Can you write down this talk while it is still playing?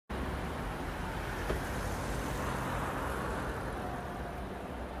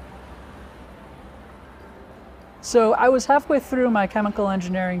So I was halfway through my chemical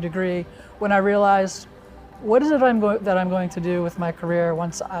engineering degree when I realized, what is it that I'm going to do with my career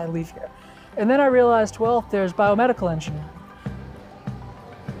once I leave here? And then I realized, well, there's biomedical engineering.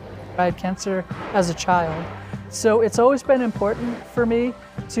 I had cancer as a child, so it's always been important for me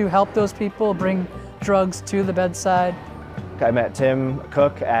to help those people bring drugs to the bedside. I met Tim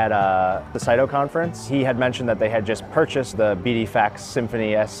Cook at the Cyto conference. He had mentioned that they had just purchased the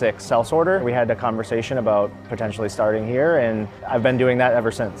FACSymphony S6 cell sorter. We had a conversation about potentially starting here, and I've been doing that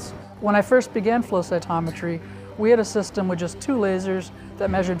ever since. When I first began flow cytometry, we had a system with just 2 lasers that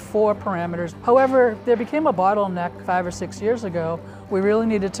measured 4 parameters. However, there became a bottleneck 5 or 6 years ago. We really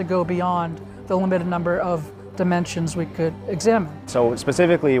needed to go beyond the limited number of dimensions we could examine. So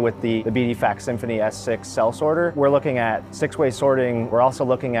specifically with the FACSymphony S6 cell sorter, we're looking at 6-way sorting. We're also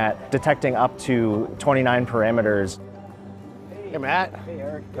looking at detecting up to 29 parameters. Hey Matt. Hey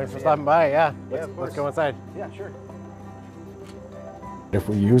Eric. Thanks for stopping by. Yeah, of course. Let's go inside. Yeah, sure. If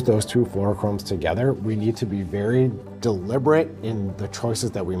we use those 2 fluorochromes together, we need to be very deliberate in the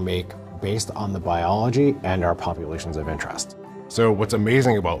choices that we make based on the biology and our populations of interest. So what's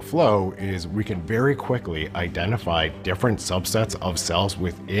amazing about flow is we can very quickly identify different subsets of cells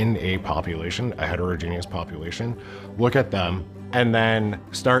within a population, a heterogeneous population, look at them, and then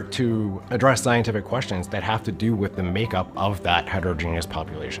start to address scientific questions that have to do with the makeup of that heterogeneous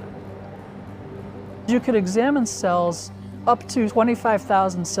population. You could examine cells up to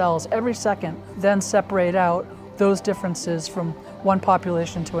 25,000 cells every second, then separate out those differences from one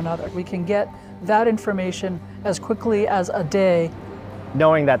population to another. We can get that information as quickly as a day.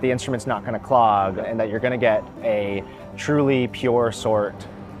 Knowing that the instrument's not going to clog and that you're going to get a truly pure sort,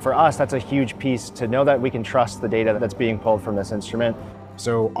 for us that's a huge piece to know that we can trust the data that's being pulled from this instrument.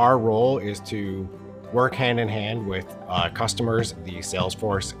 So our role is to work hand in hand with customers, the sales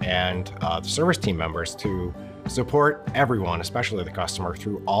force, and the service team members to support everyone, especially the customer,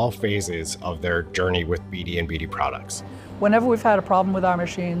 through all phases of their journey with BD and BD products. Whenever we've had a problem with our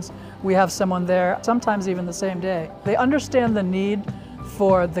machines, we have someone there, sometimes even the same day. They understand the need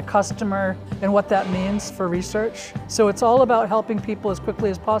for the customer and what that means for research. So it's all about helping people as quickly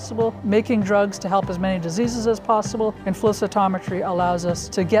as possible, making drugs to help as many diseases as possible, and flow cytometry allows us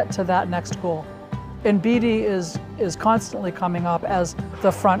to get to that next goal. And BD is constantly coming up as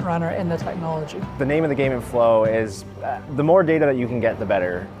the front runner in the technology. The name of the game in flow is the more data that you can get, the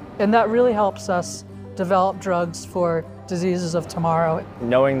better. And that really helps us develop drugs for diseases of tomorrow.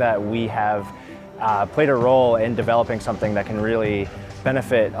 Knowing that we have played a role in developing something that can really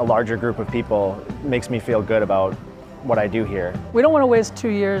benefit a larger group of people makes me feel good about what I do here. We don't want to waste 2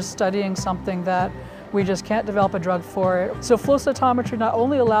 years studying something that we just can't develop a drug for it. So flow cytometry not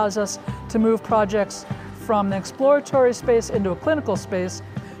only allows us to move projects from the exploratory space into a clinical space,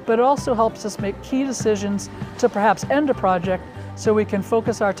 but it also helps us make key decisions to perhaps end a project so we can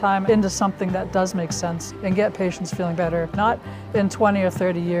focus our time into something that does make sense and get patients feeling better, not in 20 or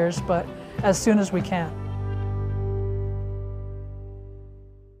 30 years, but as soon as we can.